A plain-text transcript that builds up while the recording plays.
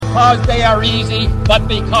because they are easy, but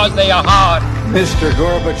because they are hard. Mr.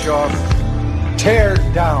 Gorbachev, tear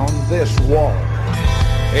down this wall.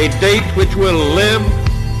 A date which will live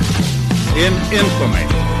in infamy.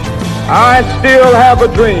 I still have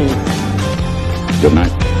a dream. Good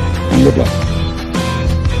night and good luck.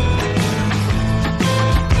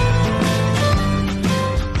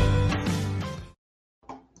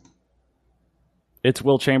 It's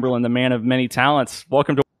Will Chamberlain, the man of many talents.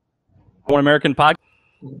 Welcome to One American Podcast.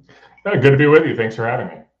 Good to be with you. Thanks for having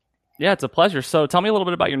me. Yeah, it's a pleasure. So tell me a little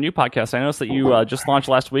bit about your new podcast. I noticed that you just launched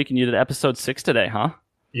last week and you did episode 6 today, huh?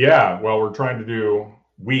 Yeah, well, we're trying to do,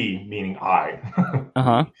 we, meaning I.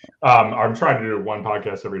 I'm trying to do one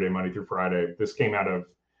podcast every day, Monday through Friday. This came out of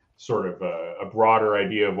sort of a broader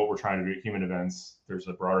idea of what we're trying to do at Human Events. There's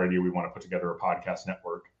a broader idea we want to put together a podcast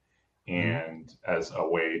network and as a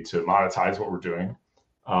way to monetize what we're doing.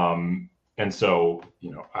 And so,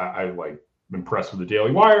 you know, I like impressed with the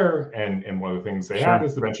Daily Wire, and one of the things they had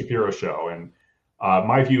is the Ben Shapiro show. And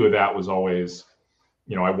my view of that was always,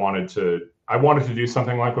 you know, I wanted to do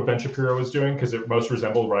something like what Ben Shapiro was doing because it most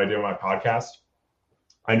resembled what I do on my podcast.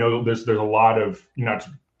 I know there's a lot of, not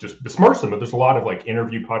to just besmirch them, but there's a lot of like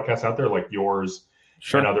interview podcasts out there like yours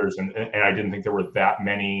and others. And I didn't think there were that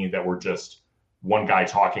many that were just one guy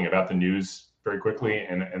talking about the news very quickly.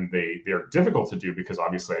 And they're difficult to do because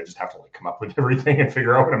obviously I just have to like come up with everything and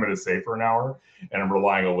figure out what I'm going to say for an hour. And I'm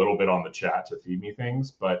relying a little bit on the chat to feed me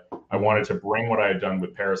things, but I wanted to bring what I had done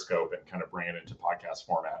with Periscope and kind of bring it into podcast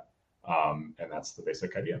format. And that's the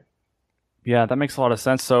basic idea. Yeah, that makes a lot of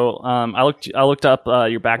sense. So I looked up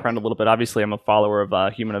your background a little bit. Obviously, I'm a follower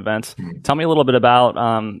of Human Events. Tell me a little bit about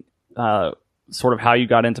sort of how you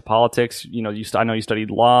got into politics. You know, I know you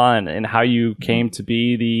studied law and how you came to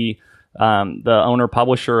be the owner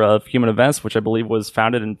publisher of Human Events, which I believe was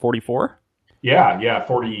founded in 44. Yeah,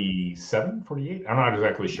 47, 48. I'm not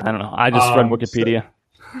exactly sure. I don't know. I just read Wikipedia.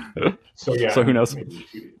 So yeah. So who knows?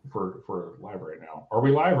 We're live right now. Are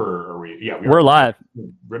we live or are we? Yeah, we're live.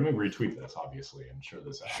 Let me retweet this, obviously, and share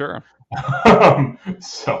this out. Sure.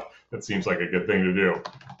 So that seems like a good thing to do.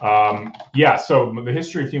 Yeah. So the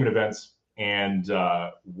history of Human Events and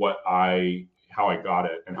how I got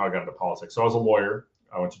it and how I got into politics. So I was a lawyer.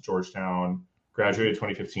 I went to Georgetown, graduated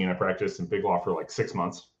 2015. I practiced in big law for like 6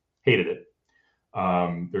 months. Hated it.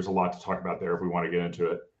 There's a lot to talk about there if we want to get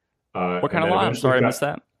into it. What kind of law? I'm sorry, I missed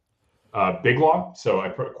that. Big law. So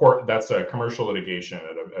that's a commercial litigation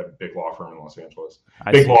at a big law firm in Los Angeles.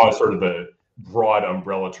 Big law is sort of the broad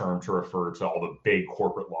umbrella term to refer to all the big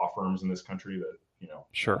corporate law firms in this country that, you know,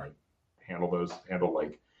 handle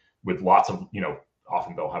like with lots of, you know,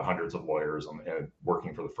 often they'll have hundreds of lawyers and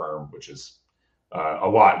working for the firm, which is a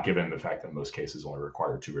lot given the fact that in most cases only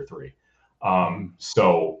require 2 or 3.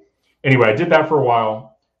 So anyway, I did that for a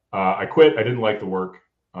while. I quit. I didn't like the work.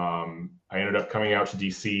 I ended up coming out to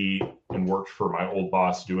DC and worked for my old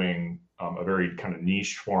boss doing a very kind of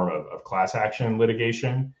niche form of class action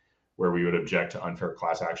litigation where we would object to unfair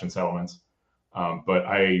class action settlements. But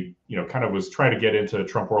I, you know, kind of was trying to get into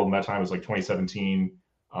Trump world, and that time was like 2017,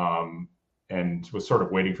 and was sort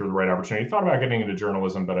of waiting for the right opportunity. Thought about getting into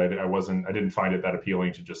journalism, but I didn't find it that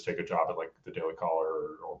appealing to just take a job at like the Daily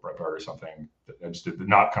Caller or Breitbart or something. I just did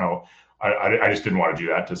not kind of, I just didn't want to do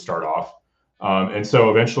that to start off. And so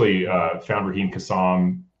eventually found Raheem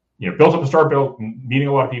Kassam, you know, built up a start, meeting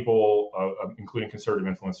a lot of people, including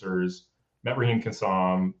conservative influencers, met Raheem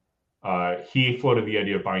Kassam. He floated the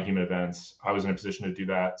idea of buying Human Events. I was in a position to do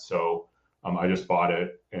that. So I just bought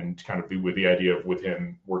it and kind of with the idea of with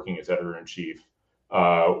him working as editor-in-chief.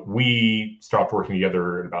 We stopped working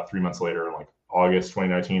together about 3 months later in like August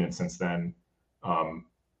 2019. And since then,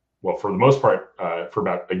 well, for the most part, for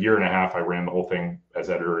about a year and a half, I ran the whole thing as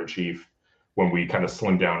editor-in-chief when we kind of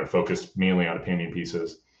slimmed down and focused mainly on opinion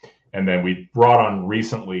pieces. And then we brought on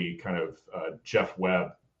recently kind of Jeff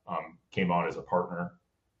Webb came on as a partner.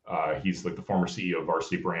 He's like the former CEO of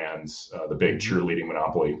Varsity Brands, the big cheerleading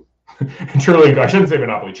monopoly. Cheerleading, I shouldn't say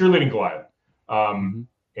monopoly, cheerleading Goliath.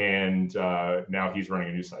 And now he's running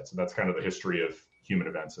a news site. So that's kind of the history of Human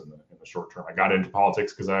Events in the short term. I got into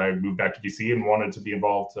politics because I moved back to DC and wanted to be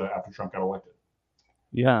involved after Trump got elected.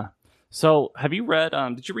 Yeah. So have you read,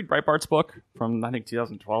 did you read Breitbart's book from, I think,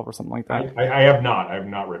 2012 or something like that? I have not. I have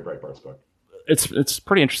not read Breitbart's book. It's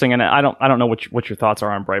pretty interesting, and I don't know what your thoughts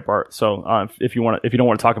are on Breitbart. So if you don't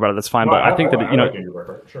want to talk about it, that's fine. No, but I think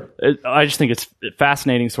that sure. I just think it's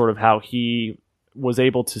fascinating, sort of how he was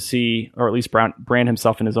able to see, or at least brand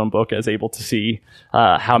himself in his own book as able to see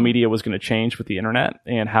how media was going to change with the internet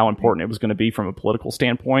and how important it was going to be from a political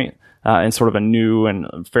standpoint in sort of a new and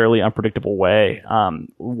fairly unpredictable way.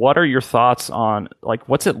 What are your thoughts on, like,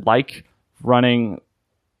 what's it like running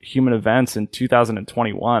human events in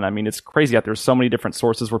 2021. I mean, it's crazy out there. There's so many different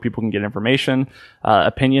sources where people can get information.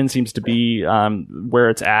 Opinion seems to be where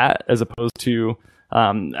it's at, as opposed to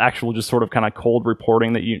actual just sort of kind of cold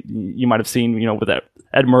reporting that you might have seen, with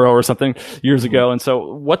Ed Murrow or something years ago. And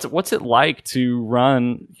so what's it like to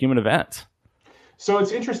run human events? So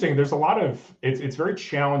it's interesting. There's a lot of, it's very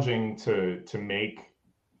challenging to make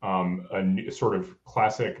a sort of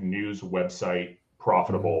classic news website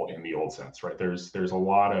profitable in the old sense, right? There's a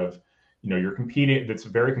lot of, you're competing, it's a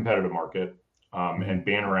very competitive market, and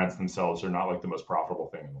banner ads themselves are not like the most profitable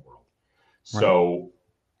thing in the world. So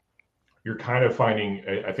you're kind of finding,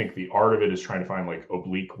 I think the art of it is trying to find like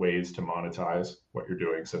oblique ways to monetize what you're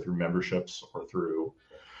doing. So through memberships or through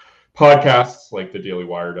podcasts like the Daily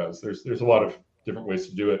Wire does, there's a lot of different ways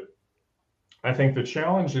to do it. I think the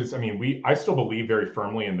challenge is, I still believe very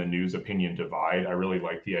firmly in the news opinion divide. I really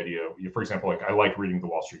like the idea. For example, like I like reading the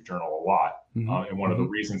Wall Street Journal a lot. And one of the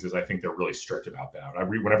reasons is I think they're really strict about that.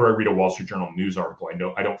 Whenever I read a Wall Street Journal news article,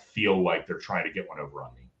 I don't feel like they're trying to get one over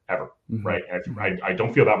on me ever. Right. And I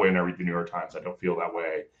don't feel that way when I read the New York Times. I don't feel that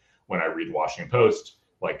way when I read the Washington Post.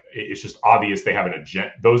 Like it's just obvious they have an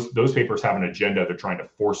agenda. Those papers have an agenda. They're trying to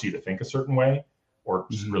force you to think a certain way, or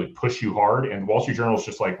just really push you hard. And Wall Street Journal is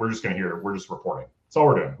just like, we're just reporting. That's all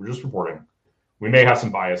we're doing. We're just reporting. We may have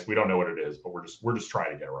some bias. We don't know what it is, but we're just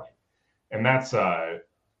trying to get it right. And that's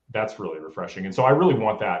really refreshing. And so I really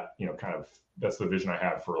want that, that's the vision I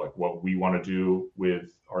have for like what we want to do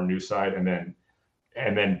with our news side.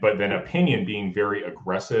 But then opinion being very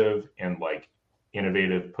aggressive and like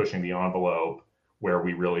innovative, pushing the envelope, where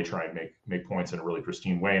we really try and make points in a really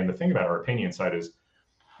pristine way. And the thing about our opinion side is,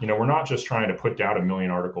 we're not just trying to put down 1 million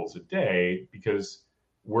articles a day, because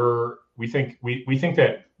we think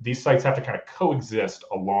that these sites have to kind of coexist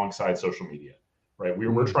alongside social media, right?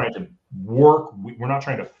 We're trying to work. We're not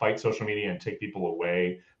trying to fight social media and take people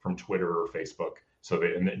away from Twitter or Facebook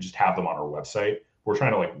and then just have them on our website. We're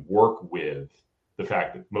trying to like work with the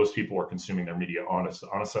fact that most people are consuming their media on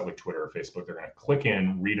a site like Twitter or Facebook. They're going to click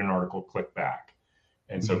in, read an article, click back.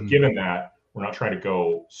 And so given that, we're not trying to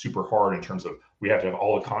go super hard in terms of we have to have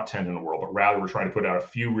all the content in the world, but rather we're trying to put out a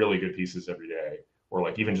few really good pieces every day, or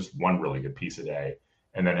like even just one really good piece a day,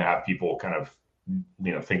 and then have people kind of,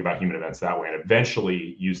 think about human events that way, and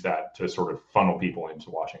eventually use that to sort of funnel people into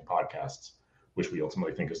watching podcasts, which we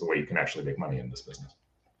ultimately think is the way you can actually make money in this business.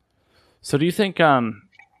 So do you think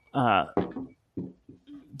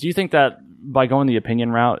that by going the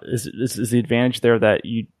opinion route is the advantage there that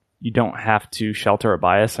you don't have to shelter a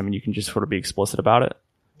bias? I mean, you can just sort of be explicit about it.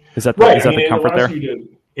 Is that the comfort there?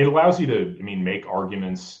 It allows you to, make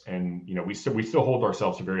arguments, and we still hold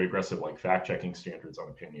ourselves to very aggressive like fact checking standards on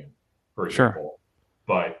opinion, for example. Sure.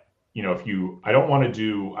 But I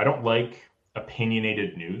don't like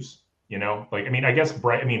opinionated news. I guess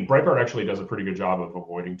Breitbart actually does a pretty good job of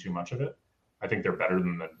avoiding too much of it. I think they're better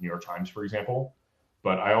than the New York Times, for example.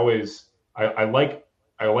 But I like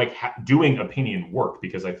doing opinion work,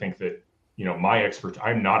 because I think that, my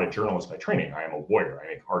I'm not a journalist by training. I am a lawyer. I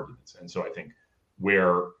make arguments. And so I think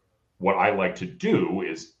what I like to do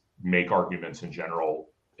is make arguments in general,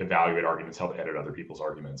 evaluate arguments, help edit other people's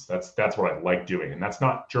arguments. That's what I like doing. And that's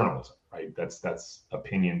not journalism, right? That's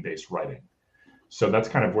opinion-based writing. So that's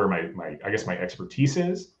kind of where my expertise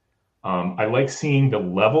is. I like seeing the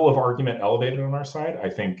level of argument elevated on our side. I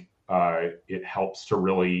think it helps to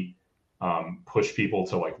really push people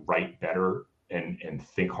to like write better and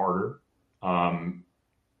think harder. And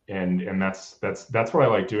that's what I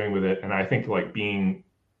like doing with it. And I think like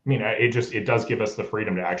it does give us the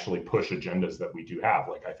freedom to actually push agendas that we do have.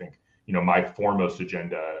 Like, I think, my foremost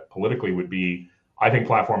agenda politically would be, I think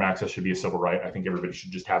platform access should be a civil right. I think everybody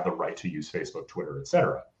should just have the right to use Facebook, Twitter, et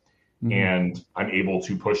cetera. And I'm able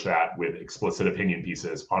to push that with explicit opinion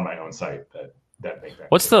pieces on my own site that make that.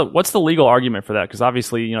 What's the legal argument for that? Because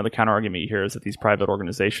obviously, the counter argument you hear is that these private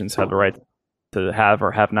organizations have the right to have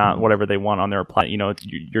or have not whatever they want on their platform.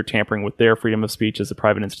 You're tampering with their freedom of speech as a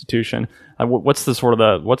private institution. What's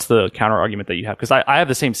the counter argument that you have? Because I have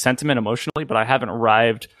the same sentiment emotionally, but I haven't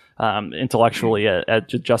arrived intellectually at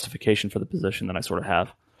justification for the position that I sort of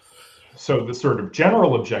have. So the sort of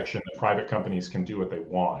general objection that private companies can do what they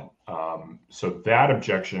want. So that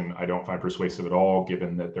objection I don't find persuasive at all,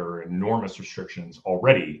 given that there are enormous restrictions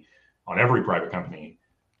already on every private company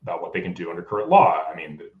about what they can do under current law.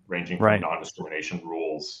 Ranging from non-discrimination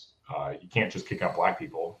rules. You can't just kick out black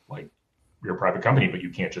people. Like, you're a private company, but you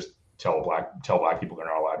can't just tell black people they're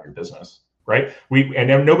not allowed in your business, right?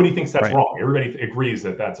 And nobody thinks that's wrong. Everybody agrees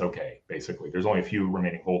that that's okay. Basically, there's only a few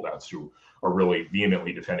remaining holdouts who are really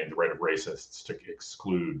vehemently defending the right of racists to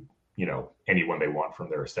exclude, anyone they want from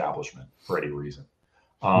their establishment for any reason.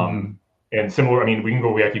 And similar, I mean, we can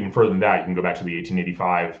go back even further than that. You can go back to the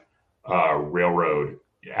 1885 Railroad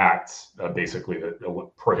Acts, basically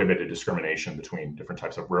that prohibited discrimination between different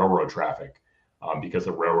types of railroad traffic, because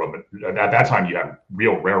the railroad, at that time you had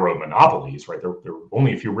real railroad monopolies, right? There were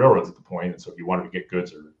only a few railroads at the point, and so if you wanted to get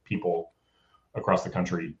goods or people across the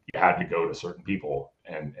country, you had to go to certain people,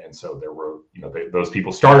 and so there were, those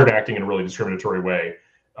people started acting in a really discriminatory way.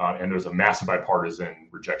 And there's a massive bipartisan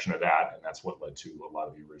rejection of that, and that's what led to a lot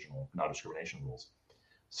of the original non-discrimination rules.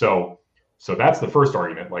 So that's the first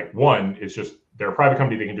argument. Like, one, it's just they're a private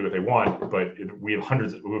company; they can do what they want. But we have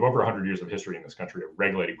over 100 years of history in this country of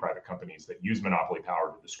regulating private companies that use monopoly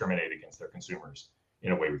power to discriminate against their consumers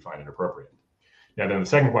in a way we find inappropriate. Now, then the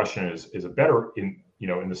second question is a better in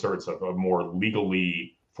the sorts of a more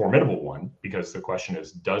legally formidable one, because the question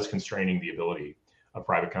is, does constraining the ability of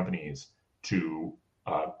private companies to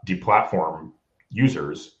deplatform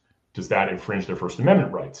users, does that infringe their First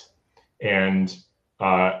Amendment rights? And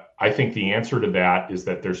I think the answer to that is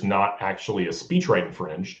that there's not actually a speech right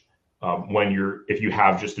infringed if you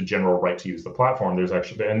have just a general right to use the platform.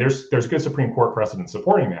 There's good Supreme Court precedent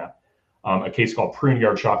supporting that. A case called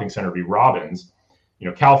Pruneyard Shopping Center v. Robbins.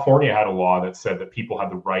 California had a law that said that people had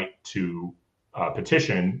the right to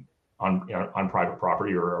petition on private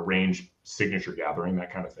property or arrange signature gathering,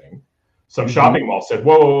 that kind of thing. Some shopping malls said,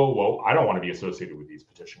 whoa, I don't want to be associated with these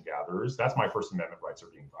petition gatherers. That's my First Amendment rights are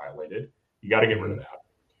being violated. You got to get rid of that.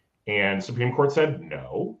 And Supreme Court said,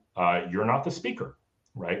 no, you're not the speaker,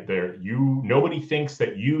 right? Nobody thinks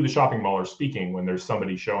that you, the shopping mall, are speaking when there's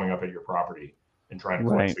somebody showing up at your property and trying to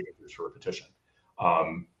collect signatures for a petition.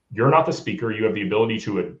 You're not the speaker. You have the ability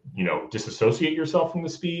to, disassociate yourself from the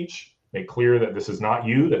speech, make clear that this is not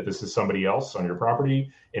you, that this is somebody else on your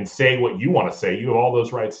property, and say what you want to say. You have all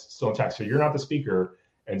those rights still intact. So you're not the speaker.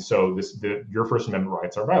 And so your First Amendment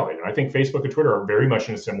rights are violated. And I think Facebook and Twitter are very much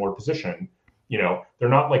in a similar position. They're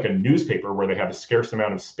not like a newspaper where they have a scarce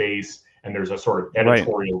amount of space and there's a sort of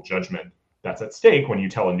editorial judgment that's at stake when you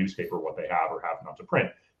tell a newspaper what they have or have not to print.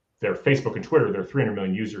 They're Facebook and Twitter, they're 300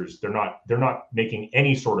 million users. They're not making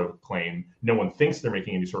any sort of claim. No one thinks they're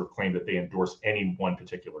making any sort of claim that they endorse any one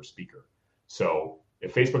particular speaker. So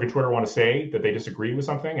if Facebook and Twitter want to say that they disagree with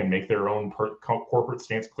something and make their own corporate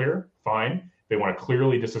stance clear, fine. They want to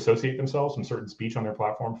clearly disassociate themselves from certain speech on their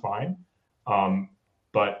platform, fine.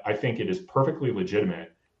 But I think it is perfectly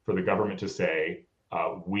legitimate for the government to say,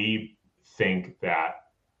 we think that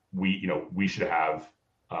we should have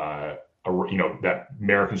that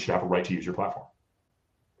Americans should have a right to use your platform.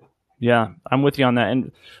 Yeah, I'm with you on that.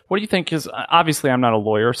 And what do you think? Because obviously I'm not a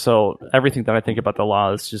lawyer, so everything that I think about the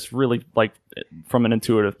law is just really like from an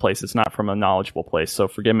intuitive place. It's not from a knowledgeable place, so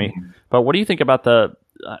forgive me. But what do you think about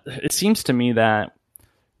it seems to me that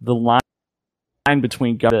the line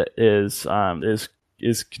between government is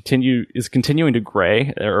continuing to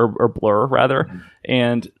gray or blur rather,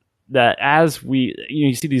 and that as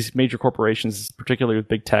you see these major corporations, particularly with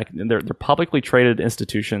big tech, and they're publicly traded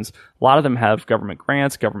institutions. A lot of them have government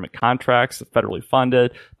grants, government contracts, federally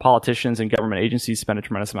funded. Politicians and government agencies spend a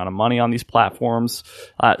tremendous amount of money on these platforms.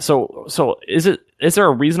 So is there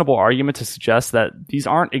a reasonable argument to suggest that these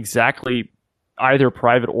aren't exactly either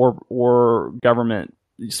private or government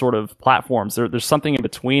sort of platforms? There's something in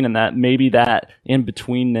between, and that maybe that in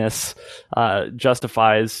betweenness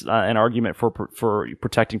justifies an argument for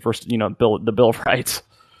protecting first, the Bill of Rights.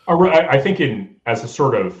 I think as a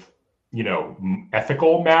sort of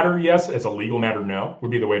ethical matter, yes. As a legal matter, no,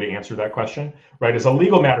 would be the way to answer that question, right? As a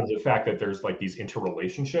legal matter, the fact that there's like these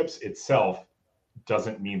interrelationships itself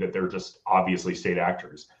doesn't mean that they're just obviously state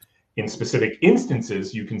actors. In specific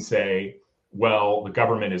instances, you can say, well, the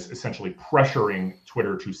government is essentially pressuring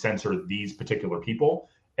Twitter to censor these particular people.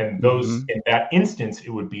 And in that instance, it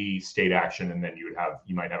would be state action. And then you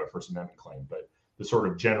might have a First Amendment claim. But the sort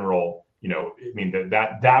of general,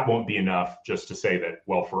 that won't be enough just to say that,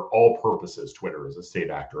 well, for all purposes, Twitter is a state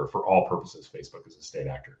actor, or for all purposes, Facebook is a state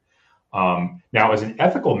actor. Now, as an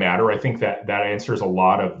ethical matter, I think that answers a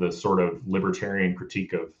lot of the sort of libertarian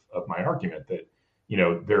critique of my argument that,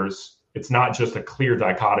 it's not just a clear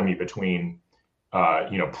dichotomy between,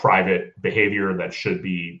 private behavior that should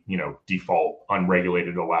be, default,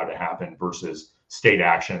 unregulated, allowed to happen versus state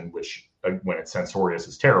action, which when it's censorious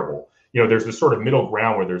is terrible. There's this sort of middle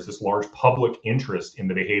ground where there's this large public interest in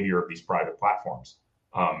the behavior of these private platforms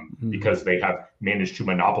because they have managed to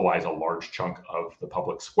monopolize a large chunk of the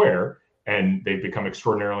public square, and they've become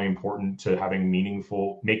extraordinarily important to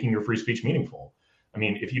making your free speech meaningful. I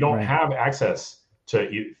mean, if you don't have access to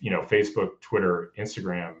Facebook, Twitter,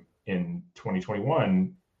 Instagram in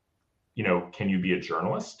 2021, can you be a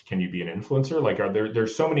journalist? Can you be an influencer? Like,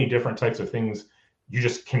 there's so many different types of things you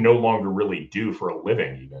just can no longer really do for a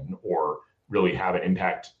living even, or really have an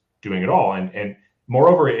impact doing it all. And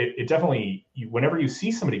moreover, it definitely, whenever you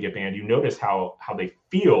see somebody get banned, you notice how they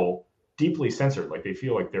feel deeply censored. Like they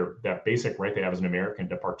feel like that basic right they have as an American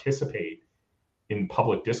to participate in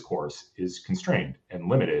public discourse is constrained and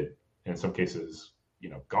limited, and in some cases,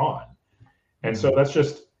 gone. And so that's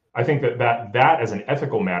just, I think that as an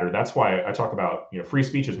ethical matter, that's why I talk about, free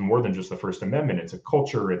speech is more than just the First Amendment. It's a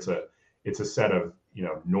culture. It's a set of,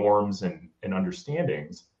 norms and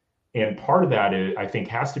understandings. And part of that is, I think,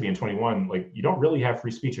 has to be in 21. Like, you don't really have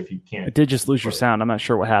free speech if you can't. It did just lose your sound. I'm not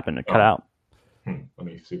sure what happened. It cut out. Let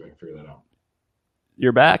me see if I can figure that out.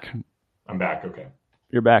 You're back. I'm back. Okay.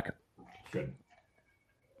 You're back. Good.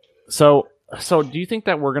 So do you think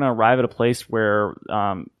that we're going to arrive at a place where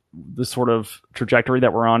the sort of trajectory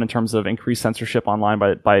that we're on in terms of increased censorship online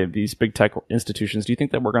by these big tech institutions, do you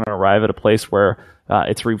think that we're going to arrive at a place where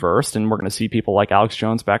it's reversed and we're going to see people like Alex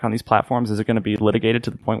Jones back on these platforms? Is it going to be litigated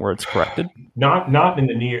to the point where it's corrected? Not in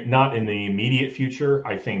the immediate future.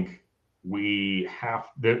 I think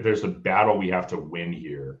there's a battle we have to win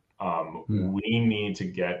here. We need to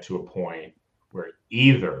get to a point where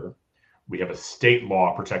either we have a state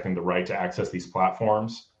law protecting the right to access these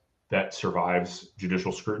platforms that survives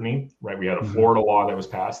judicial scrutiny, right? We had a Florida law that was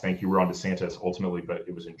passed. Thank you, Ron DeSantis, ultimately, but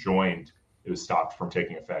it was enjoined. It was stopped from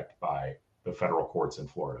taking effect by the federal courts in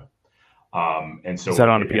Florida. And so, is that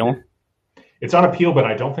on appeal? It's on appeal, but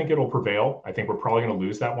I don't think it'll prevail. I think we're probably going to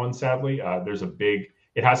lose that one. Sadly,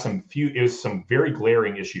 it has some very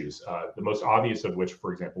glaring issues. The most obvious of which,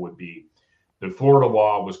 for example, would be the Florida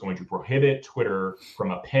law was going to prohibit Twitter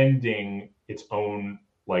from appending its own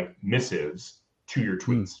missives to your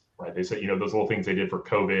tweets, right? They said, those little things they did for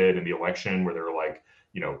COVID and the election where they were like,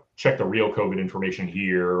 check the real COVID information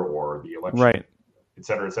here, or the election, right, et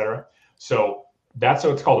cetera, et cetera. So that's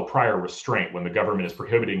what it's called, a prior restraint, when the government is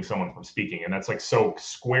prohibiting someone from speaking. And that's so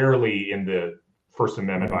squarely in the First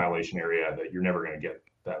Amendment violation area that you're never going to get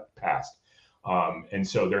that passed. And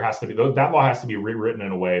so there has to be, that law has to be rewritten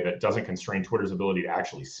in a way that doesn't constrain Twitter's ability to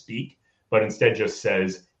actually speak, but instead just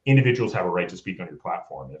says individuals have a right to speak on your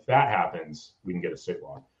platform. And if that happens, we can get a state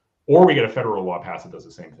law, or we get a federal law passed that does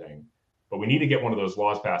the same thing. But we need to get one of those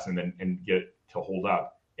laws passed and get it to hold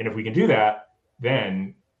up. And if we can do that,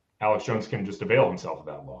 then Alex Jones can just avail himself of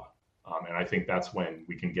that law. And I think that's when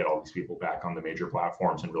we can get all these people back on the major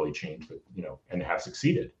platforms and really change, and have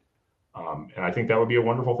succeeded. And I think that would be a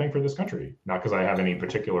wonderful thing for this country. Not because I have any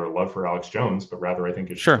particular love for Alex Jones, but rather I think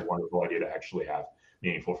it's just a wonderful idea to actually have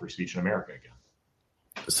meaningful free speech in America again.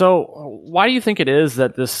 So why do you think it is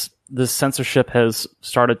that this censorship has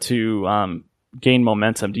started to gain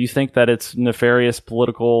momentum? Do you think that it's nefarious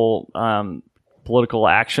political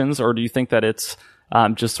actions, or do you think that it's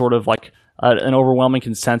just sort of like an overwhelming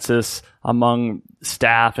consensus among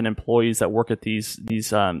staff and employees that work at these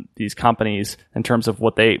companies in terms of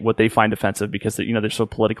what they find offensive because they're so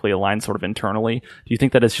politically aligned sort of internally? Do you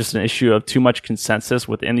think that it's just an issue of too much consensus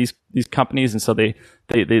within these companies, and so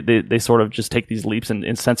they sort of just take these leaps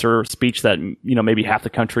and censor speech that maybe half the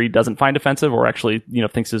country doesn't find offensive or actually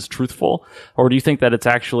thinks is truthful? Or do you think that it's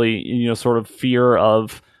actually sort of fear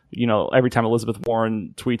of every time Elizabeth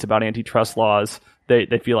Warren tweets about antitrust laws,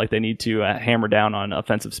 they feel like they need to hammer down on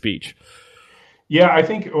offensive speech? Yeah, I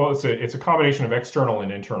think, it's a combination of external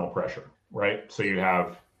and internal pressure, right? So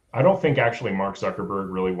I don't think actually Mark Zuckerberg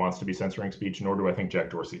really wants to be censoring speech, nor do I think Jack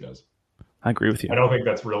Dorsey does. I agree with you. I don't think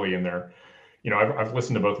that's really in there. I've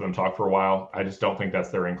listened to both of them talk for a while. I just don't think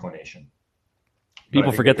that's their inclination.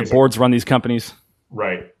 People forget the boards run these companies.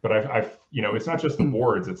 Right. But it's not just the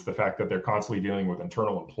boards. It's the fact that they're constantly dealing with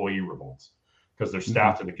internal employee revolts because they're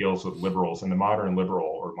staffed to the gills with liberals, and the modern liberal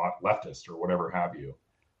or leftist or whatever have you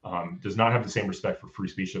does not have the same respect for free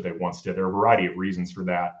speech that they once did. There are a variety of reasons for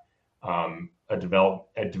that.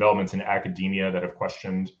 Developments in academia that have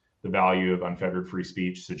questioned the value of unfettered free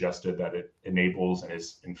speech suggested that it enables and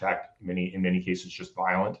is, in fact, in many cases, just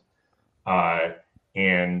violent.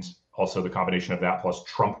 And also the combination of that plus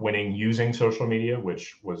Trump winning using social media,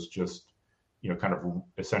 which was just, kind of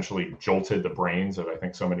essentially jolted the brains of, I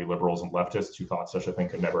think, so many liberals and leftists who thought such a thing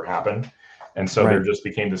could never happen. And so there just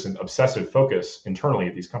became this obsessive focus internally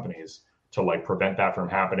at these companies to prevent that from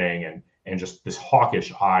happening, and just this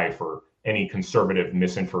hawkish eye for any conservative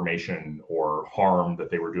misinformation or harm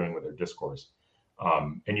that they were doing with their discourse.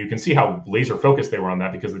 And you can see how laser focused they were on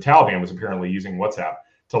that, because the Taliban was apparently using WhatsApp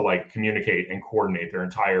to communicate and coordinate their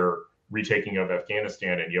entire retaking of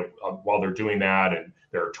Afghanistan. And while they're doing that, and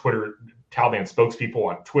there are Taliban spokespeople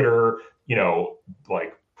on Twitter,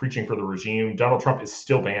 preaching for the regime, Donald Trump is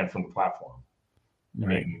still banned from the platform.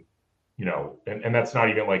 Right. I mean, and that's not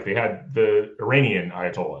even like they had the Iranian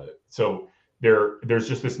Ayatollah. So there's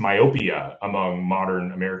just this myopia among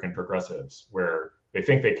modern American progressives where they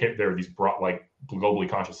think they're these like globally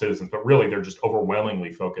conscious citizens, but really they're just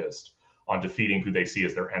overwhelmingly focused on defeating who they see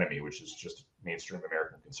as their enemy, which is just mainstream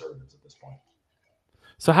American conservatives at this point.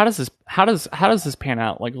 So how does this pan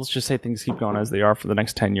out? Like, let's just say things keep going as they are for the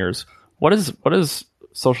next 10 years. What does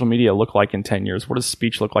social media look like in 10 years? What does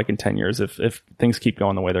speech look like in 10 years if things keep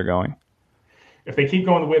going the way they're going? If they keep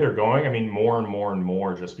going the way they're going, I mean, more and more and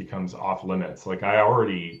more just becomes off limits. Like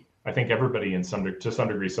I think everybody to some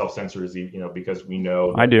degree self-censors, because we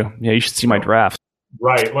know. I do. Yeah, you should see my drafts.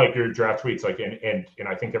 Right, like your draft tweets, like, and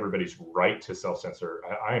I think everybody's right to self-censor.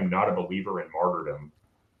 I am not a believer in martyrdom.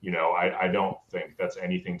 I don't think that's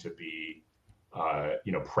anything to be,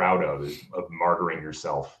 proud of martyring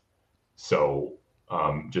yourself. So,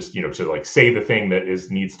 just, to like say the thing that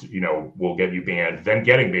needs to, will get you banned, then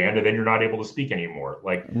getting banned, and then you're not able to speak anymore.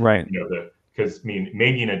 Like, right. Because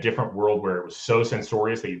maybe in a different world where it was so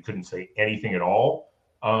censorious that you couldn't say anything at all,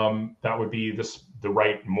 that would be the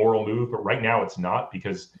right moral move. But right now it's not,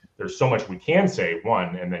 because there's so much we can say,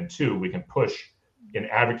 one, and then two, we can push and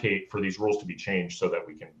advocate for these rules to be changed so that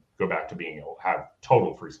we can go back to being able to have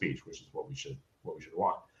total free speech, which is what we should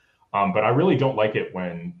want. But I really don't like it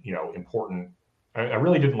when, I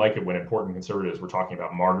really didn't like it when important conservatives were talking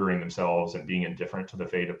about martyring themselves and being indifferent to the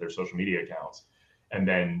fate of their social media accounts, and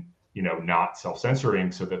then, not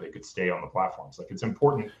self-censoring so that they could stay on the platforms. Like, it's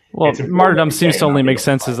important. Well, martyrdom seems to only make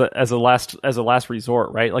sense as a last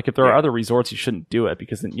resort, right? Like, if there are other resorts, you shouldn't do it,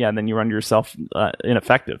 because then you render yourself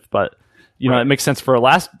ineffective. But it makes sense for a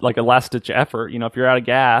last ditch effort. If you're out of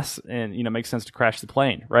gas, and it makes sense to crash the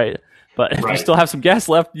plane, right? But if you still have some gas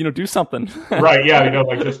left, do something. Right? Yeah.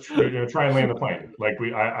 Just try and land the plane. Like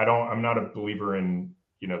I'm not a believer in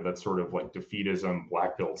that sort of like defeatism,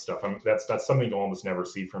 black pill stuff. That's something you'll almost never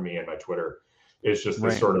see from me in my Twitter. It's just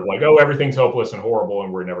this sort of like, oh, everything's hopeless and horrible,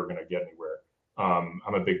 and we're never going to get anywhere.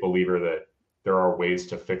 I'm a big believer that there are ways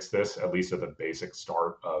to fix this, at least at the basic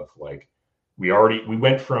start of like, we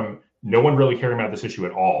went from no one really caring about this issue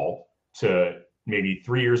at all to maybe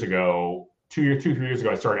 3 years ago, 3 years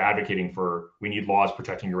ago, I started advocating for we need laws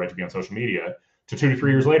protecting your right to be on social media, to 2 to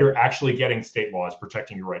 3 years later, actually getting state laws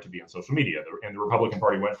protecting your right to be on social media. And the Republican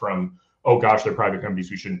Party went from, oh gosh, they're private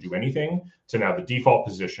companies, we shouldn't do anything, to now the default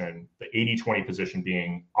position, the 80-20 position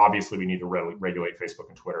being, obviously we need to regulate Facebook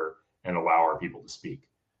and Twitter and allow our people to speak.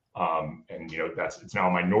 And it's now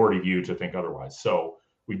a minority view to think otherwise. So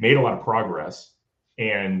we've made a lot of progress.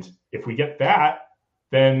 And if we get that,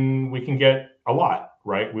 then we can get a lot,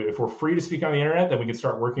 right? If we're free to speak on the internet, then we can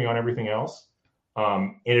start working on everything else.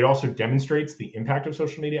 And it also demonstrates the impact of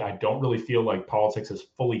social media. I don't really feel like politics has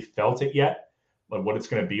fully felt it yet, like what it's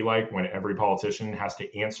going to be like when every politician has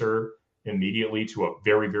to answer immediately to a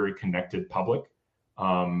very, very connected public.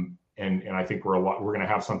 And I think we're going to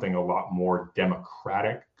have something a lot more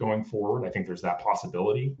democratic going forward. I think there's that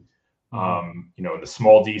possibility, in the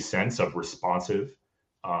small d sense of responsive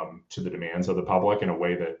to the demands of the public in a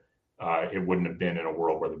way that it wouldn't have been in a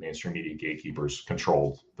world where the mainstream media gatekeepers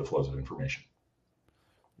controlled the flows of information.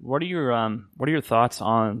 What are your thoughts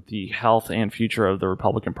on the health and future of the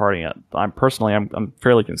Republican Party? I'm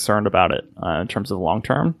fairly concerned about it in terms of long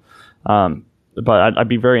term, but I'd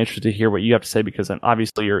be very interested to hear what you have to say, because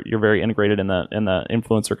obviously you're very integrated in the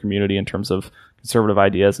influencer community in terms of conservative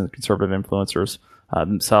ideas and conservative influencers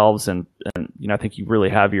themselves, and I think you really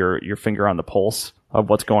have your finger on the pulse of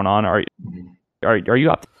what's going on. Are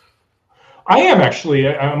you up? I am actually.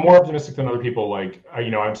 I'm more optimistic than other people. Like,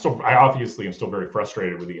 I obviously am still very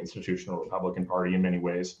frustrated with the institutional Republican Party in many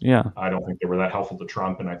ways. Yeah. I don't think they were that helpful to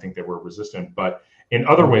Trump, and I think they were resistant. But in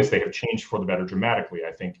other ways, they have changed for the better dramatically.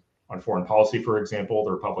 I think on foreign policy, for example,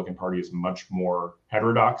 the Republican Party is much more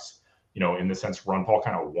heterodox. In the sense, Ron Paul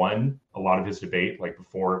kind of won a lot of his debate. Like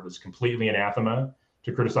before, it was completely anathema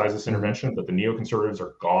to criticize this intervention, but the neoconservatives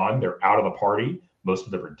are gone. They're out of the party. Most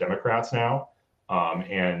of them are Democrats now.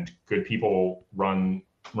 And good people run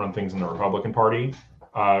things in the Republican Party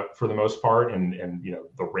for the most part. And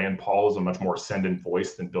the Rand Paul is a much more ascendant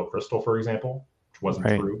voice than Bill Kristol, for example, which wasn't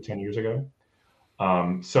true 10 years ago.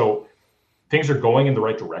 So things are going in the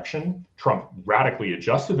right direction. Trump radically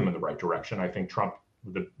adjusted them in the right direction. I think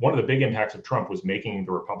one of the big impacts of Trump was making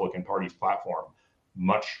the Republican Party's platform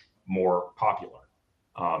much more popular.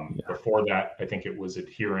 Before that, I think it was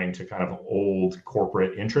adhering to kind of old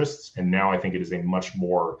corporate interests, and now I think it is a much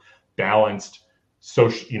more balanced,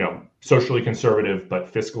 socially conservative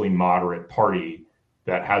but fiscally moderate party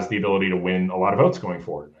that has the ability to win a lot of votes going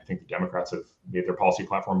forward. I think the Democrats have made their policy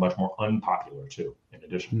platform much more unpopular too, in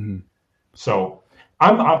addition. So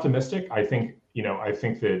I'm optimistic. I think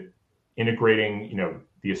that integrating,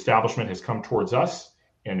 the establishment has come towards us,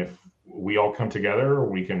 and if we all come together,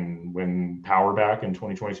 we can win power back in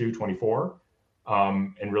 2022, 24,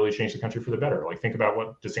 and really change the country for the better. Like, think about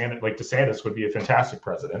what DeSantis would be a fantastic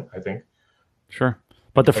president, I think. Sure.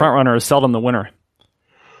 But the front runner is seldom the winner.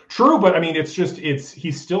 True, but I mean,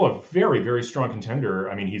 he's still a very, very strong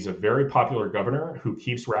contender. I mean, he's a very popular governor who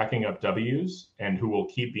keeps racking up W's and who will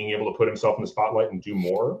keep being able to put himself in the spotlight and do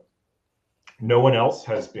more. No one else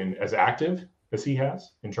has been as active as he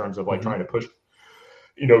has in terms of trying to push,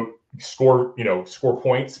 score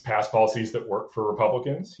points, pass policies that work for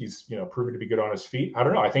Republicans. He's, proven to be good on his feet. I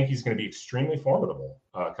don't know. I think he's going to be extremely formidable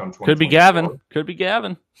come 2024. Could be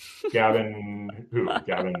Gavin. Gavin, who?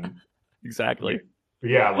 Gavin. Exactly.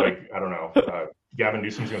 Yeah, I don't know. Gavin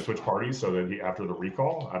Newsom's going to switch parties so that after the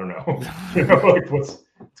recall, I don't know. It's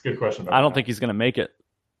a good question. I don't think he's going to make it.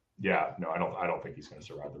 Yeah, no, I don't think he's going to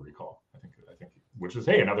survive the recall. I think, which is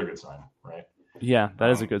another good sign, right? Yeah, that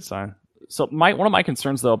is a good sign. So one of my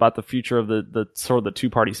concerns though about the future of the sort of the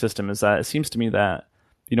two-party system is that it seems to me that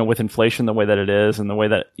with inflation the way that it is and the way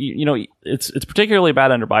that it's particularly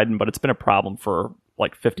bad under Biden, but it's been a problem for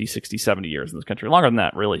 50, 60, 70 years in this country, longer than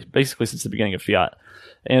that, really, basically since the beginning of fiat.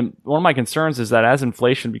 And one of my concerns is that as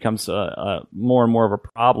inflation becomes more and more of a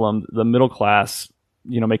problem, the middle class,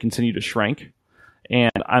 may continue to shrink.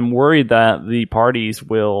 And I'm worried that the parties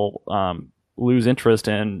will lose interest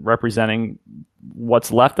in representing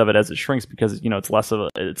what's left of it as it shrinks, because it's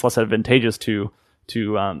less advantageous to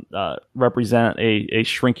represent a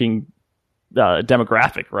shrinking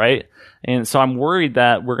demographic, right? And so I'm worried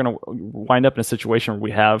that we're going to wind up in a situation where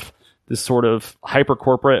we have this sort of hyper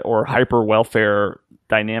corporate or hyper welfare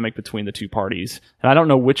dynamic between the two parties, and I don't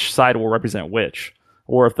know which side will represent which,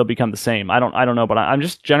 or if they'll become the same. I don't know, but I'm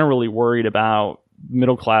just generally worried about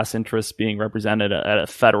middle class interests being represented at a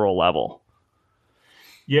federal level.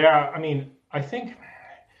 Yeah, I mean, I think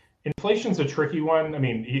inflation's a tricky one. I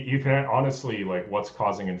mean, you can honestly, what's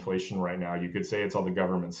causing inflation right now? You could say it's all the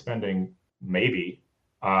government spending, maybe,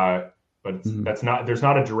 but there's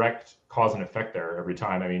not a direct cause and effect there every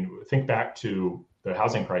time. I mean, think back to the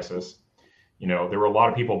housing crisis. There were a lot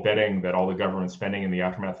of people betting that all the government spending in the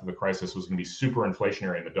aftermath of the crisis was going to be super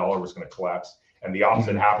inflationary and the dollar was going to collapse. And the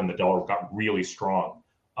opposite happened. The dollar got really strong.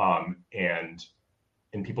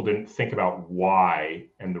 And people didn't think about why.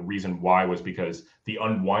 And the reason why was because the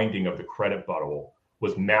unwinding of the credit bubble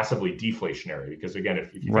was massively deflationary. Because again,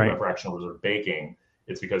 if you think about fractional reserve banking,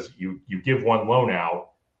 it's because you give one loan out,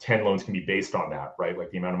 10 loans can be based on that, right?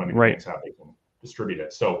 Like the amount of money banks have, they can distribute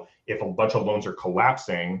it. So if a bunch of loans are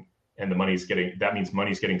collapsing and that means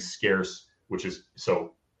money's getting scarce, which is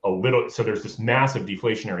so there's this massive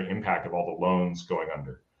deflationary impact of all the loans going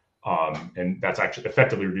under. And that's actually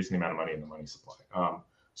effectively reducing the amount of money in the money supply.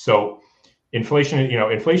 So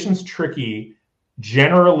inflation's tricky.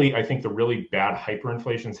 Generally, I think the really bad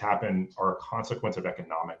hyperinflations are a consequence of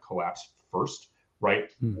economic collapse first, right?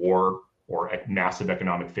 War or massive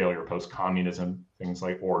economic failure post-communism, things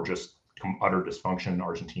or just utter dysfunction.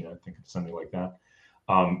 Argentina, I think of something like that.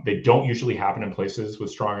 They don't usually happen in places with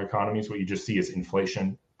strong economies. What you just see is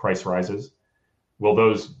inflation, price rises. Will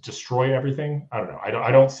those destroy everything? I don't know.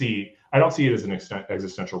 I don't see it as an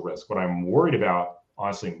existential risk. What I'm worried about,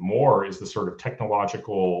 honestly, more is the sort of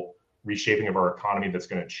technological reshaping of our economy that's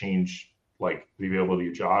going to change the availability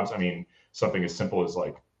of jobs. I mean, something as simple as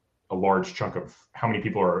a large chunk of how many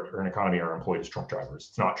people in an economy are employed as truck drivers.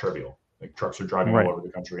 It's not trivial. Trucks are driving all over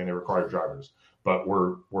the country and they require drivers, but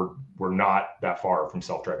we're not that far from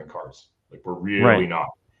self-driving cars. We're really not.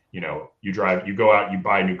 You go out, you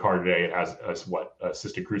buy a new car today. It has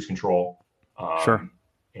assisted cruise control. Sure.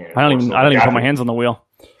 And I don't even put my hands on the wheel.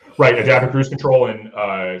 Right, adaptive cruise control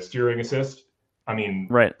and steering assist. I mean,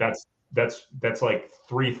 that's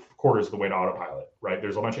 3/4 of the way to autopilot. Right,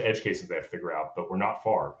 there's a bunch of edge cases they have to figure out, but we're not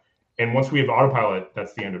far. And once we have autopilot,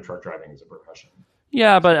 that's the end of truck driving as a profession.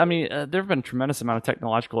 Yeah, but I mean, there have been a tremendous amount of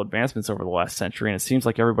technological advancements over the last century, and it seems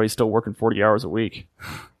like everybody's still working 40 hours a week.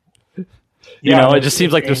 It just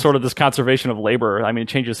seems like there's sort of this conservation of labor. I mean, it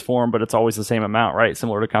changes form, but it's always the same amount, right?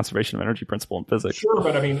 Similar to conservation of energy principle in physics. Sure,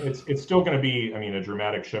 but I mean, it's still going to be, a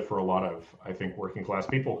dramatic shift for a lot of, I think, working class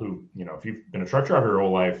people who, if you've been a truck driver your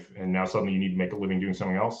whole life and now suddenly you need to make a living doing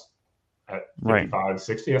something else at 55,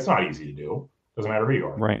 60, that's not easy to do. Doesn't matter who you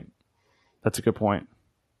are. Right. That's a good point.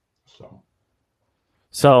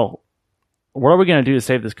 So what are we going to do to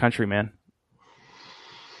save this country, man?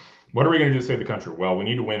 What are we going to do to save the country? Well, we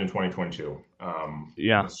need to win in 2022.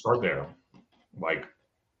 Let's start there.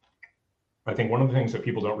 I think one of the things that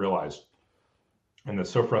people don't realize, and that's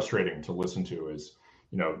so frustrating to listen to, is,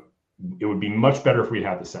 it would be much better if we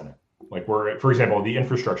had the Senate. Like for example, the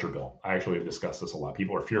infrastructure bill. I actually have discussed this a lot.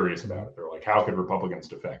 People are furious about it. They're like, how could Republicans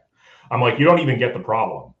defect? I'm like, you don't even get the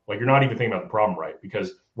problem. Like, you're not even thinking about the problem right,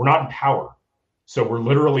 because we're not in power. So we're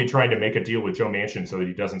literally trying to make a deal with Joe Manchin so that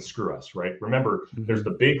he doesn't screw us, right? Remember, there's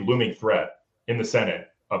the big looming threat in the Senate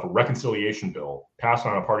of a reconciliation bill passed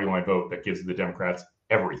on a party line vote that gives the Democrats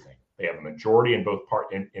everything. They have a majority in both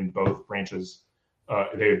in both branches.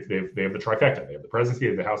 They have the trifecta. They have the presidency,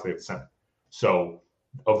 they have the House, they have the Senate. So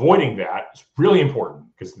avoiding that is really important,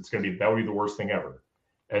 because that would be the worst thing ever.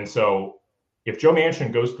 And so if Joe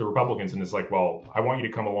Manchin goes to the Republicans and is like, well, I want you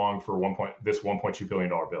to come along for this $1.2 billion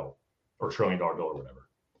bill or $1 trillion bill or whatever,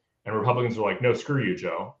 and Republicans are like, no, screw you,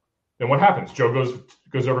 Joe. Then what happens? Joe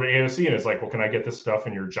goes over to AOC and is like, well, can I get this stuff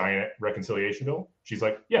in your giant reconciliation bill? She's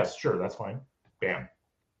like, yes, sure, that's fine. Bam.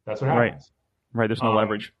 That's what happens. Right. There's no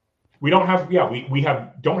leverage. We don't have, we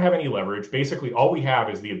don't have any leverage. Basically, all we have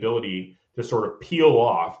is the ability to sort of peel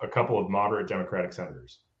off a couple of moderate Democratic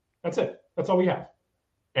senators. That's it. That's all we have.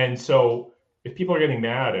 And so if people are getting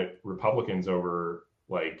mad at Republicans over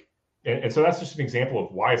and so that's just an example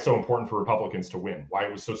of why it's so important for Republicans to win, why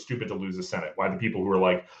it was so stupid to lose the Senate, why the people who are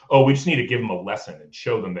like, oh, we just need to give them a lesson and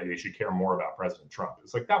show them that they should care more about President Trump.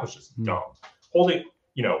 It's like, that was just dumb.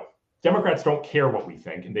 Democrats don't care what we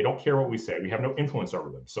think, and they don't care what we say. We have no influence over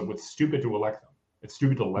them. So it's stupid to elect them. It's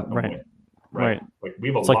stupid to let them win. Right. Like, we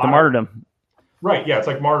have it's like the martyrdom. Right. Yeah. It's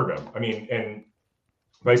like martyrdom. I mean, and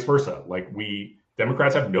vice versa. Like,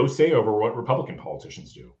 Democrats have no say over what Republican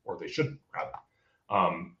politicians do, or they shouldn't,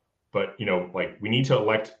 rather. But, we need to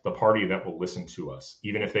elect the party that will listen to us.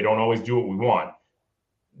 Even if they don't always do what we want,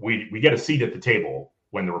 we get a seat at the table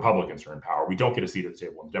when the Republicans are in power. We don't get a seat at the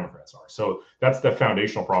table when the Democrats are. So that's the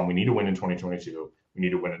foundational problem. We need to win in 2022. We need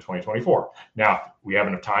to win in 2024. Now, if we have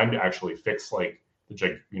enough time to actually fix the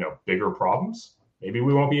bigger problems, maybe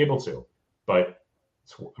we won't be able to. But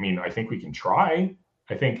I think we can try.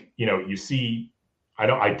 I think, you see,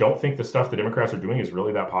 I don't think the stuff the Democrats are doing is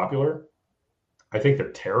really that popular. I think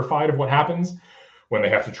they're terrified of what happens when they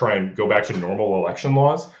have to try and go back to normal election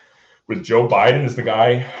laws, with Joe Biden as the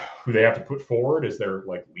guy who they have to put forward as their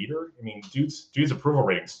leader. I mean, dude's approval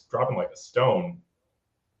rating's dropping like a stone.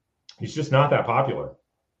 He's just not that popular,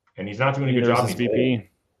 and he's not doing a good job. His VP.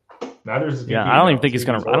 Neither is his VP. Yeah, I don't even think he's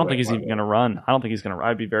gonna. I don't think he's even gonna run. I don't think he's gonna.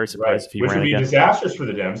 I'd be very surprised if he ran again. Which would be disastrous for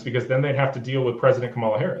the Dems, because then they'd have to deal with President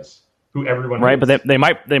Kamala Harris, who everyone hates. But they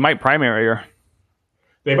might primary her.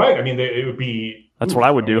 They might. I mean, it would be. That's what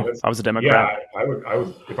I would do. I was a Democrat. Yeah, I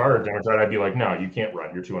would. If I were a Democrat, I'd be like, no, you can't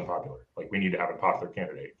run. You're too unpopular. We need to have a popular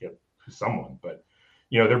candidate. Get someone. But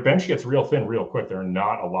their bench gets real thin real quick. There are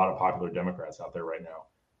not a lot of popular Democrats out there right now.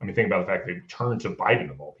 I mean, think about the fact they've turned to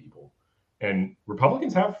Biden of all people, and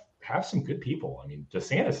Republicans have some good people. I mean,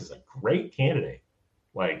 DeSantis is a great candidate.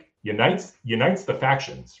 Unites the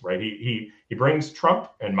factions, right? He brings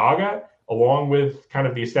Trump and MAGA along with kind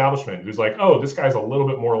of the establishment, who's like, oh, this guy's a little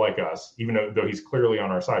bit more like us, even though he's clearly on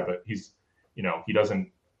our side, but he's, he doesn't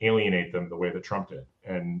alienate them the way that Trump did.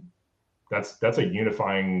 And that's a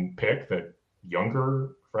unifying pick, that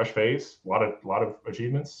younger, fresh face, a lot of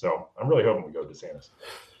achievements. So I'm really hoping we go DeSantis.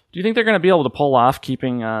 Do you think they're going to be able to pull off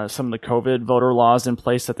keeping some of the COVID voter laws in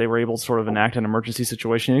place that they were able to sort of enact an emergency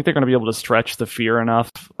situation? Do you think they're going to be able to stretch the fear enough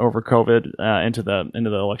over COVID into the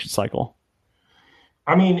election cycle?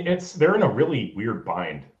 I mean, they're in a really weird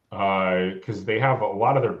bind because they have a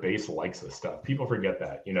lot of their base likes this stuff. People forget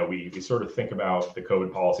that. We sort of think about the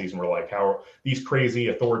COVID policies and we're like, how are these crazy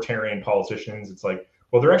authoritarian politicians? It's like,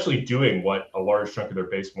 well, they're actually doing what a large chunk of their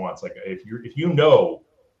base wants. Like, if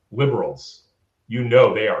liberals,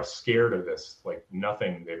 they are scared of this like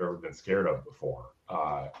nothing they've ever been scared of before.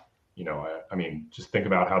 I mean, just think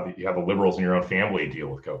about how you have the liberals in your own family deal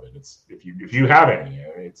with COVID. It's if you have any,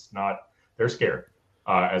 it's not, they're scared.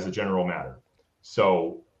 As a general matter.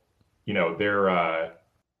 So, they're, I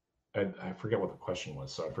forget what the question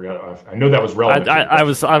was. So I forgot. I know that was relevant. I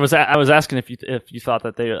was asking if you thought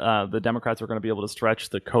that the Democrats were going to be able to stretch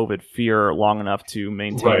the COVID fear long enough to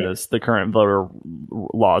maintain the current voter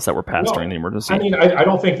laws that were passed during the emergency. I mean, I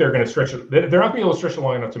don't think they're going to stretch it. They're not going to be able to stretch it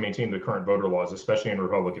long enough to maintain the current voter laws, especially in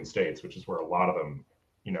Republican states, which is where a lot of them,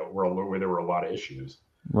 where there were a lot of issues.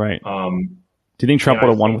 Right. Do you think Trump would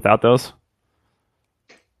have won without those?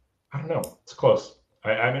 I don't know. It's close.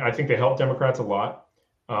 I mean, I think they helped Democrats a lot.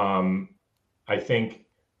 I think,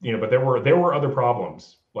 but there were other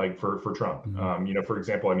problems for Trump. Mm-hmm. For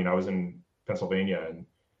example, I mean, I was in Pennsylvania,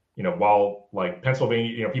 and while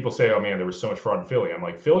Pennsylvania, people say, oh man, there was so much fraud in Philly. I'm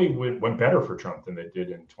like, Philly went better for Trump than they did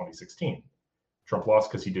in 2016. Trump lost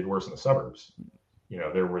because he did worse in the suburbs.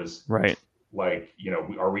 There was right.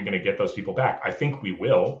 are we going to get those people back? I think we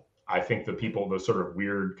will. I think those sort of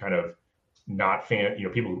weird kind of not fan,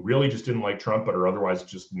 people who really just didn't like Trump but are otherwise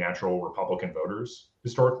just natural Republican voters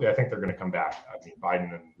historically, I think they're going to come back. I mean,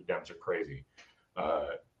 Biden and the Dems are crazy.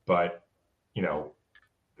 But,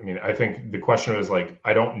 I think the question is like,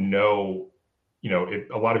 I don't know,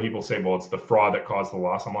 a lot of people say, well, it's the fraud that caused the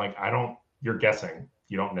loss. I'm like, you're guessing.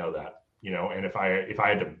 You don't know that, and if I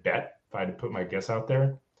had to bet, if I had to put my guess out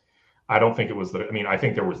there, I don't think it was I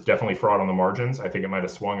think there was definitely fraud on the margins. I think it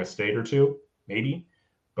might've swung a state or two, maybe,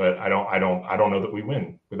 but I don't know that we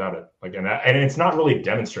win without it. Like, and it's not really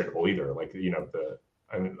demonstrable either. Like,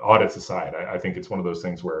 audits aside, I think it's one of those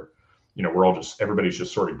things where, everybody's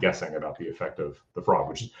just sort of guessing about the effect of the fraud,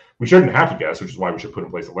 which is, we shouldn't have to guess, which is why we should put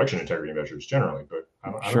in place election integrity measures generally. But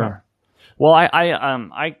I don't know. Well,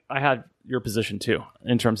 I had your position too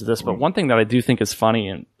in terms of this, but one thing that I do think is funny,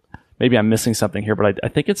 and maybe I'm missing something here, but I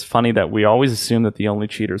think it's funny that we always assume that the only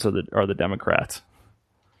cheaters are the Democrats.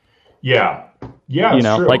 Yeah,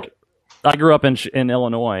 true. Like I grew up in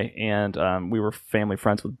Illinois, and we were family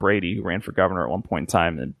friends with Brady, who ran for governor at one point in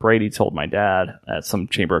time. And Brady told my dad at some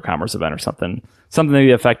Chamber of Commerce event or something to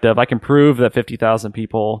the effect of, "I can prove that 50,000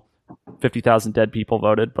 dead people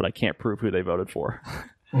voted, but I can't prove who they voted for."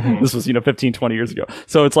 Mm-hmm. This was 15, 20 years ago.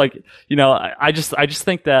 So it's like, I just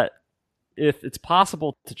think that if it's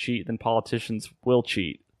possible to cheat, then politicians will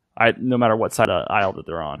cheat, no matter what side of the aisle that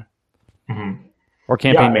they're on. Mm-hmm. Or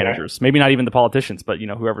campaign managers, maybe not even the politicians, but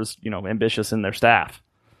whoever's ambitious in their staff.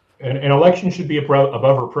 An election should be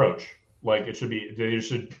above reproach. Like, it should be,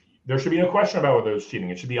 there should be no question about whether it's cheating.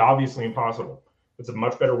 It should be obviously impossible. It's a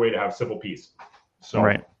much better way to have civil peace. So,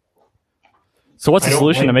 right. So what's the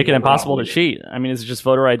solution to make it impossible to cheat? I mean, is it just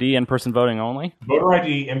voter ID, in-person voting only? Voter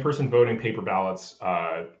ID, in-person voting, paper ballots,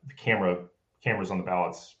 the cameras on the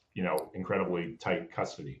ballots, incredibly tight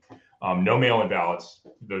custody. No mail-in ballots;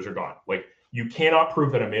 those are gone. Like, you cannot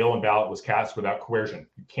prove that a mail-in ballot was cast without coercion.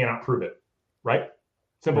 You cannot prove it, right?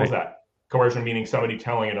 Simple as that. Coercion meaning somebody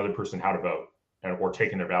telling another person how to vote, or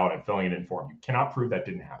taking their ballot and filling it in for them. You cannot prove that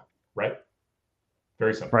didn't happen, right?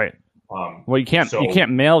 Very simple. Right. Well, you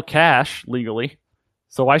can't mail cash legally,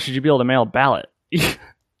 so why should you be able to mail a ballot?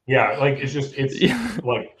 Yeah, like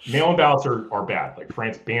like mail-in ballots are bad. Like,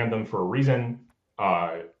 France banned them for a reason.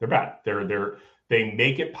 They're bad. They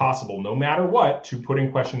make it possible, no matter what, to put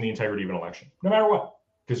in question the integrity of an election, no matter what,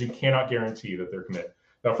 because you cannot guarantee that they're committed.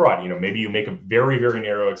 Now, fraud, maybe you make a very, very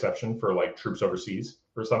narrow exception for like troops overseas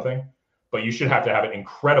or something, but you should have to have an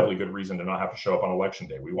incredibly good reason to not have to show up on election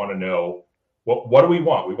day. We want to know, what do we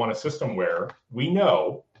want? We want a system where we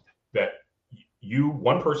know that you,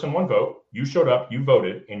 one person, one vote, you showed up, you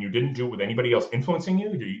voted, and you didn't do it with anybody else influencing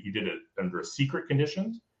you. You did it under a secret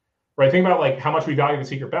conditions. Right. Think about like how much we value the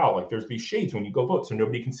secret ballot. Like, there's these shades when you go vote, so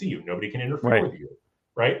nobody can see you, nobody can interfere with you.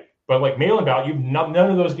 Right. But like mail-in ballot, you've none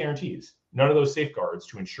of those guarantees, none of those safeguards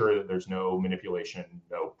to ensure that there's no manipulation,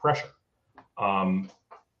 no pressure. And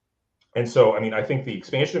so, I think the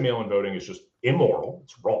expansion of mail-in voting is just immoral.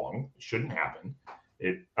 It's wrong. It shouldn't happen.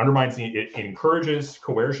 It undermines it encourages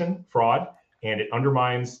coercion, fraud, and it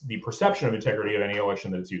undermines the perception of integrity of any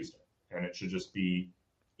election that it's used in. And it should just be,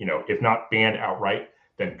 if not banned outright,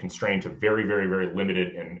 then constrained to very, very, very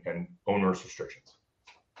limited and onerous restrictions.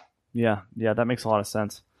 Yeah, that makes a lot of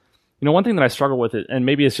sense. One thing that I struggle with it, and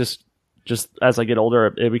maybe it's just as I get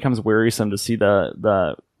older, it becomes wearisome to see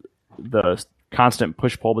the constant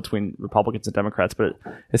push-pull between Republicans and Democrats, but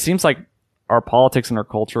it seems like our politics and our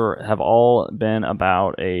culture have all been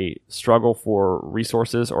about a struggle for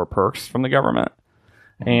resources or perks from the government.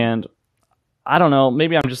 And I don't know,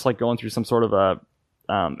 maybe I'm just like going through some sort of a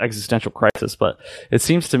existential crisis, but it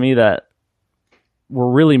seems to me that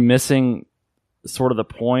we're really missing sort of the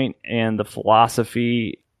point and the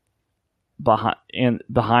philosophy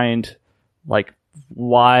behind like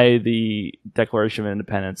why the Declaration of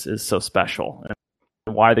Independence is so special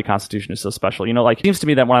and why the Constitution is so special. Like, it seems to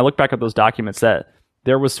me that when I look back at those documents, that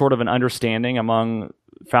there was sort of an understanding among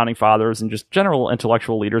founding fathers and just general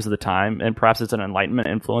intellectual leaders of the time, and perhaps it's an Enlightenment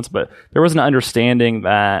influence, but there was an understanding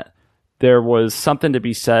that there was something to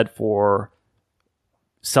be said for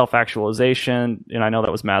self-actualization, and I know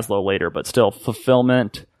that was Maslow later, but still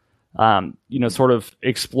fulfillment, sort of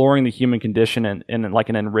exploring the human condition in like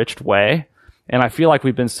an enriched way. And I feel like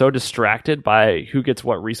we've been so distracted by who gets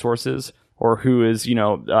what resources or who is,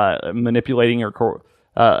 manipulating or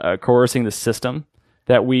coercing the system,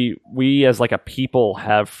 that we as like a people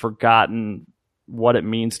have forgotten what it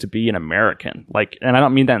means to be an American. Like, and I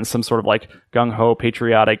don't mean that in some sort of like gung-ho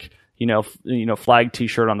patriotic, flag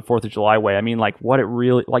T-shirt on the 4th of July way. I mean, like what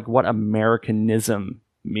what Americanism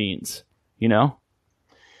means,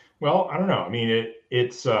 Well, I don't know. I mean,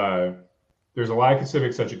 it's there's a lack of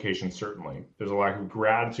civics education, certainly. There's a lack of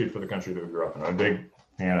gratitude for the country that we grew up in. I'm a big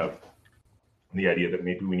fan of the idea that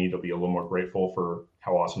maybe we need to be a little more grateful for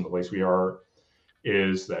how awesome the place we are.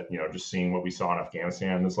 Is that, just seeing what we saw in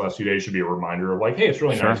Afghanistan this last few days should be a reminder of like, hey, it's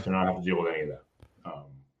really nice to not have to deal with any of that.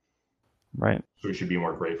 Right. So we should be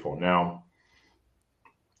more grateful. Now,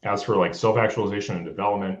 as for like self-actualization and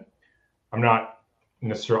development, I'm not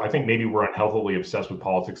necessarily, I think maybe we're unhealthily obsessed with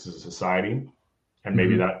politics as a society, and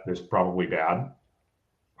maybe that is probably bad.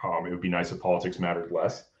 It would be nice if politics mattered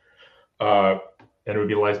less. And it would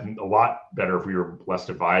be a lot better if we were less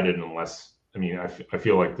divided and less, I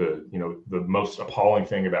feel like the most appalling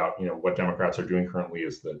thing about, what Democrats are doing currently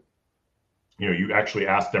is that, you actually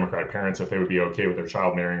ask Democratic parents if they would be okay with their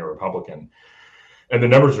child marrying a Republican. And the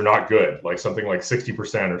numbers are not good. Like something like 60% or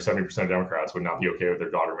 70% of Democrats would not be okay with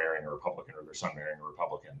their daughter marrying a Republican or their son marrying a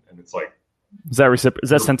Republican. And it's like, is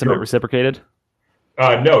that sentiment reciprocated?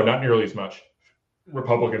 No, not nearly as much.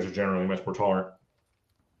 Republicans are generally much more tolerant.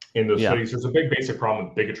 In those studies, there's a big basic problem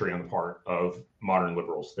with bigotry on the part of modern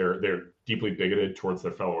liberals. They're deeply bigoted towards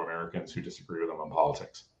their fellow Americans who disagree with them on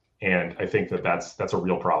politics. And I think that's a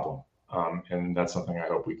real problem. And that's something I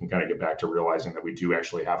hope we can kind of get back to, realizing that we do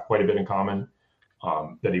actually have quite a bit in common.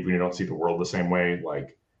 That even if you don't see the world the same way,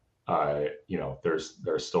 like, there's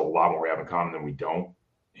still a lot more we have in common than we don't.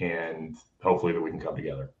 And hopefully that we can come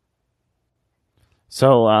together.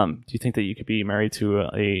 So do you think that you could be married to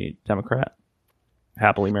a Democrat?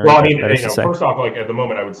 Happily married? Well, first off, like at the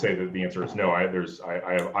moment, I would say that the answer is no. I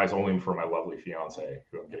have eyes only for my lovely fiance,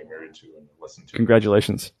 who I'm getting married to and listen to.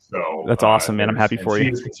 Congratulations! So that's awesome, man. I'm happy for you.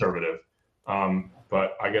 She is conservative,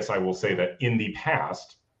 but I guess I will say that in the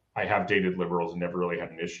past, I have dated liberals and never really had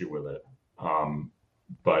an issue with it.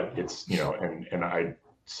 But it's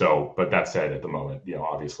but that said, at the moment,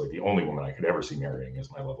 obviously the only woman I could ever see marrying is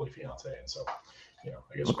my lovely fiance, and so. I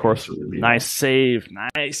guess of course. Nice save.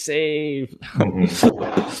 Mm-hmm.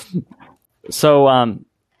 So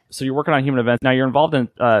you're working on Human Events. Now you're involved in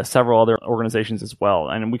several other organizations as well.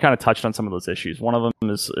 And we kind of touched on some of those issues. One of them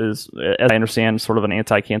is as I understand, sort of an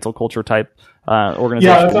anti-cancel culture type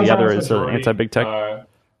organization. The other is an anti-big tech.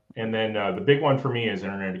 And then the big one for me is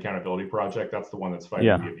Internet Accountability Project. That's the one that's fighting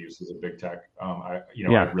the abuses of big tech. I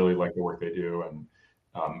really like the work they do, and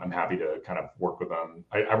I'm happy to kind of work with them.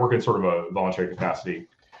 I work in sort of a voluntary capacity,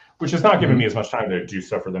 which has not given me as much time to do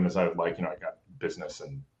stuff for them as I would like. I got business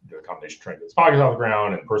and the combination trying to get this podcast off the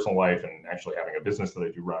ground and personal life, and actually having a business that I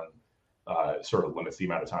do run sort of limits the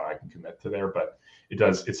amount of time I can commit to there. But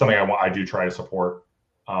it's something I do try to support.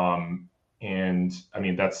 And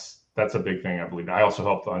that's a big thing, I believe. I also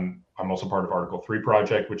I'm also part of Article 3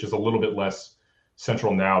 Project, which is a little bit less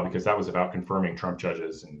central now because that was about confirming Trump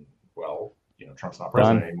judges, and Trump's not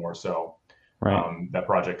president anymore. So that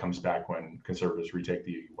project comes back when conservatives retake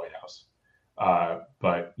the White House.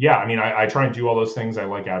 But yeah, I try and do all those things. I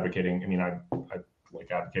like advocating. I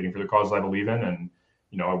like advocating for the causes I believe in. And,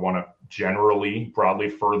 I want to generally broadly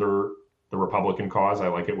further the Republican cause. I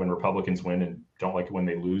like it when Republicans win and don't like it when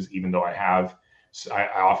they lose, even though I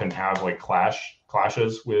often have like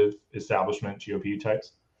clashes with establishment GOP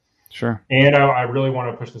types. Sure. And I really want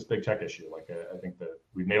to push this big tech issue. Like I think that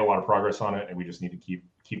we've made a lot of progress on it, and we just need to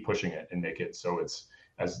keep pushing it and make it so it's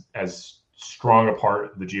as strong a part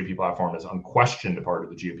of the GOP platform, as unquestioned a part of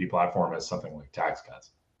the GOP platform as something like tax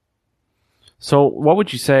cuts. So what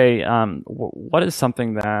would you say, what is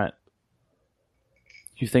something that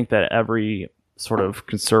you think that every sort of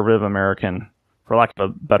conservative American, for lack of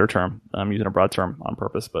a better term, I'm using a broad term on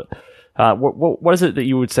purpose, but what is it that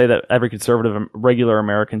you would say that every conservative, regular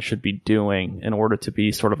American should be doing in order to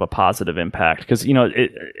be sort of a positive impact? Because,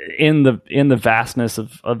 in the vastness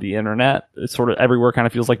of the internet, it's sort of everywhere kind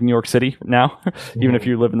of feels like New York City now, even if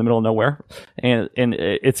you live in the middle of nowhere. And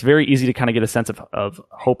it's very easy to kind of get a sense of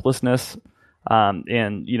hopelessness,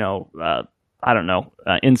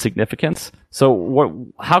 insignificance.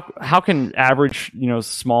 So how can average,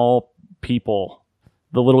 small people,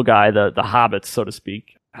 the little guy, the hobbits, so to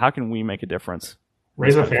speak, how can we make a difference?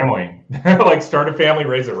 Raise a family, like start a family,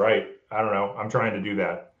 raise it right. I don't know. I'm trying to do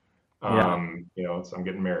that. I'm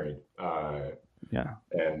getting married. And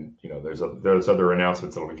there's other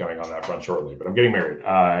announcements that'll be coming on that front shortly, but I'm getting married.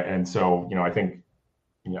 And so, I think,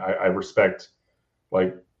 I respect,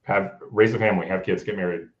 like, raise a family, have kids, get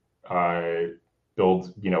married,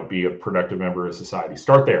 build, be a productive member of society.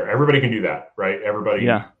 Start there. Everybody can do that, right? Everybody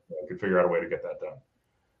can figure out a way to get that done.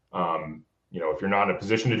 If you're not in a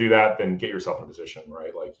position to do that, then get yourself in a position,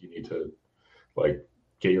 right? Like you need to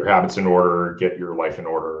get your habits in order, get your life in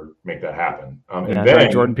order, make that happen. And then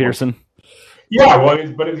Jordan Peterson. Yeah,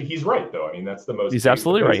 well, but he's right though. That's the most. He's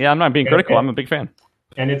absolutely right. Yeah, I'm not being critical. I'm a big fan.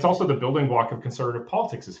 And it's also the building block of conservative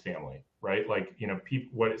politics is family, right? Like,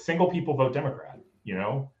 single people vote Democrat,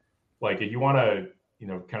 like if you want to,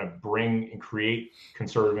 kind of bring and create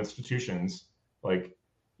conservative institutions, like,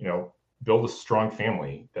 build a strong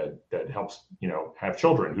family that helps, have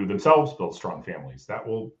children who themselves build strong families. That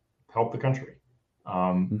will help the country.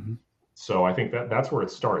 So I think that's where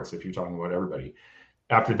it starts if you're talking about everybody.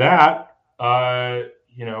 After that,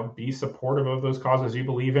 be supportive of those causes you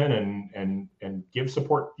believe in and give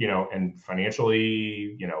support, and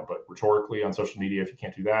financially, but rhetorically on social media if you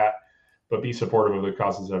can't do that, but be supportive of the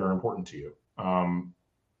causes that are important to you.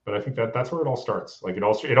 But I think that's where it all starts. Like it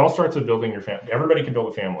all starts with building your family. Everybody can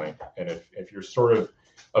build a family. And if you're sort of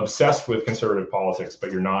obsessed with conservative politics,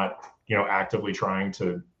 but you're not, actively trying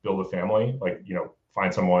to build a family, like,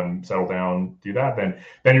 find someone, settle down, do that, then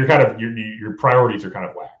you're kind of, your priorities are kind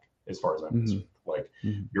of whack as far as I'm concerned. Like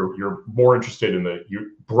you're more interested in the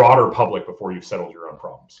broader public before you've settled your own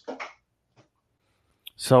problems.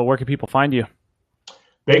 So where can people find you?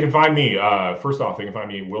 They can find me, first off, they can find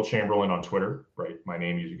me Will Chamberlain on Twitter, right? My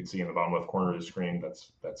name, as you can see in the bottom left corner of the screen,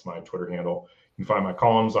 that's my Twitter handle. You can find my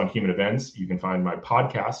columns on Human Events. You can find my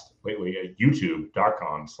podcast lately at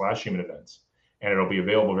youtube.com/Human Events. And it'll be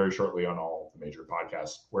available very shortly on all the major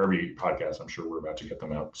podcasts, wherever you podcast. I'm sure we're about to get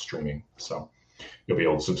them out streaming. So you'll be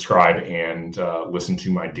able to subscribe and listen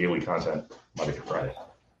to my daily content Monday through Friday.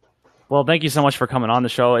 Well, thank you so much for coming on the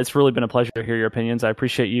show. It's really been a pleasure to hear your opinions. I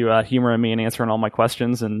appreciate you humoring me and answering all my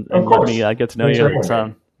questions and letting me get to know you.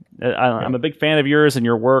 I'm a big fan of yours and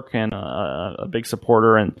your work, and a big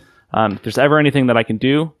supporter. And if there's ever anything that I can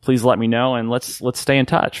do, please let me know, and let's stay in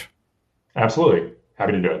touch. Absolutely.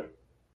 Happy to do it.